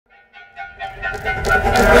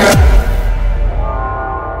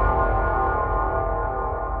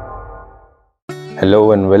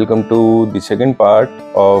Hello and welcome to the second part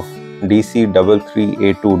of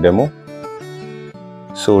DC33A2 demo.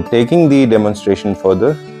 So taking the demonstration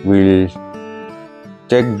further, we'll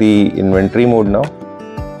check the inventory mode now.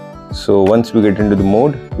 So once we get into the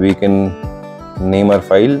mode, we can name our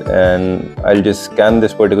file, and I'll just scan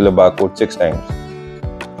this particular barcode 6 times.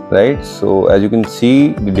 Right, so as you can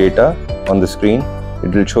see the data on the screen,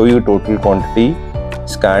 it will show you total quantity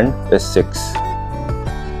scanned is 6.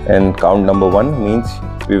 And count number 1 means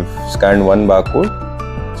we've scanned one barcode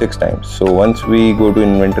 6 times. So once we go to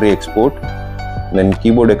inventory export, then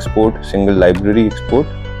keyboard export, single library export,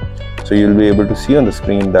 so you'll be able to see on the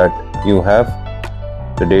screen that you have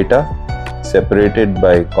the data separated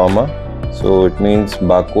by comma, so it means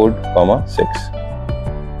barcode comma 6.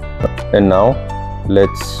 And now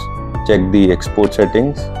let's check the export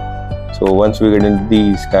settings. So once we get into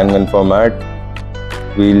the scan gun format,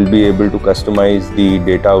 we'll be able to customize the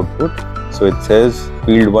data output. So it says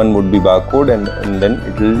field 1 would be barcode, and then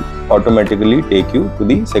it will automatically take you to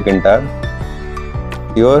the second tab.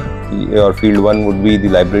 Here your field 1 would be the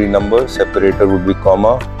library number, separator would be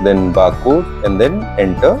comma, then barcode, and then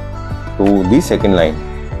enter to the second line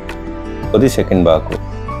for the second barcode.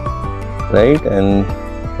 Right, and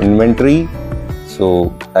inventory,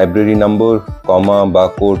 so library number, comma,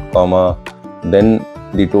 barcode, comma, then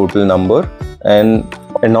the total number, and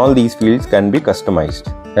all these fields can be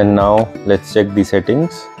customized. And now let's check the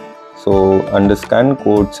settings. So under scan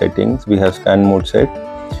code settings, we have scan mode set.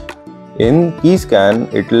 In key scan,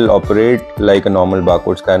 it will operate like a normal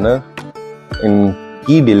barcode scanner. In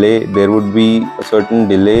key delay, there would be a certain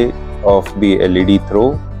delay of the LED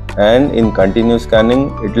throw, and in continuous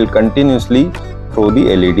scanning, it will continuously throw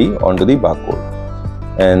the LED onto the barcode.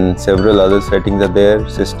 And several other settings are there: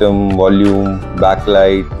 system, volume,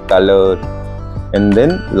 backlight, color, and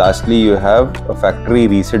then lastly you have a factory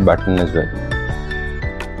reset button as well.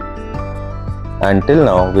 Until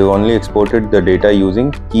now we've only exported the data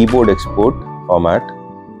using keyboard export format.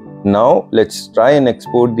 Now let's try and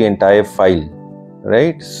export the entire file.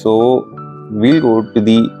 Right, so we'll go to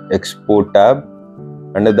the export tab.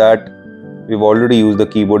 Under that, we've already used the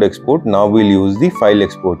keyboard export. Now we'll use the file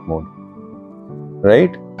export mode.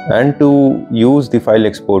 Right, and to use the file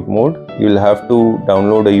export mode, you'll have to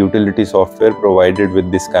download a utility software provided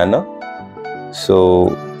with the scanner.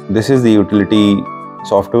 So this is the utility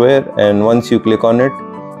software, and once you click on it,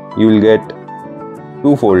 you will get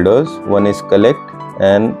 2 folders. One is collect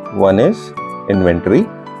and one is inventory.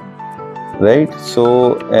 Right,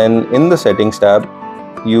 so and in the settings tab,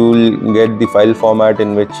 you'll get the file format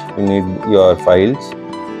in which you need your files.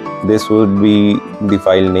 This would be the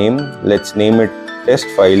file name. Let's name it test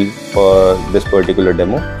file for this particular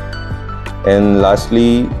demo. And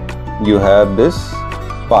lastly, you have this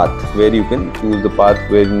path where you can choose the path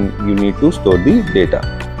where you need to store the data.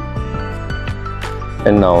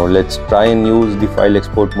 And now let's try and use the file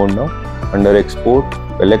export mode now. Under export,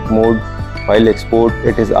 collect mode, file export,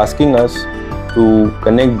 it is asking us to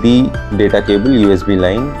connect the data cable USB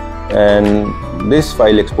line, and this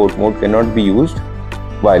file export mode cannot be used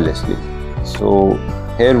wirelessly. So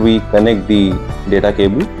here we connect the data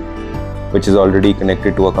cable, which is already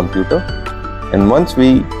connected to a computer, and once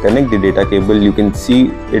we connect the data cable, you can see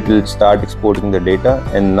it will start exporting the data,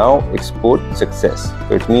 and now export success.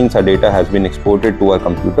 So it means our data has been exported to our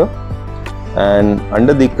computer. And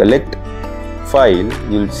under the collect file,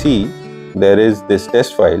 you'll see there is this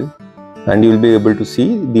test file, and you'll be able to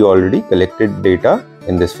see the already collected data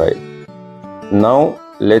in this file. Now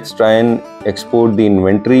let's try and export the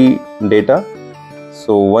inventory data.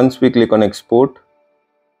 So once we click on export,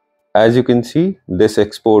 as you can see, this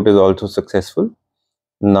export is also successful.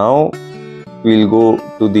 Now we'll go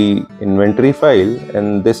to the inventory file,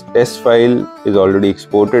 and this test file is already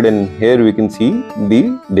exported, and here we can see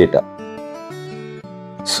the data.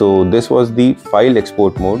 So this was the file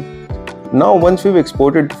export mode. Now once we've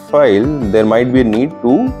exported file, there might be a need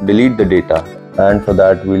to delete the data, and for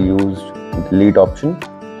that we'll use delete option.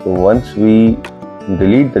 So once we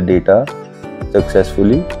delete the data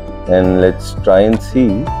successfully, and let's try and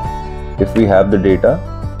see if we have the data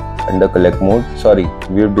under collect mode. Sorry,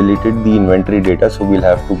 we have deleted the inventory data, so we'll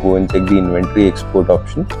have to go and check the inventory export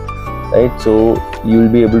option. Right, so you'll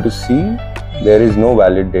be able to see there is no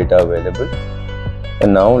valid data available.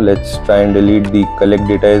 And now let's try and delete the collect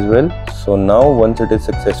data as well. So now once it is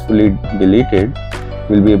successfully deleted,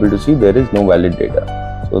 we'll be able to see there is no valid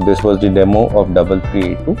data. So this was the demo of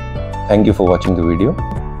 33A2. Thank you for watching the video.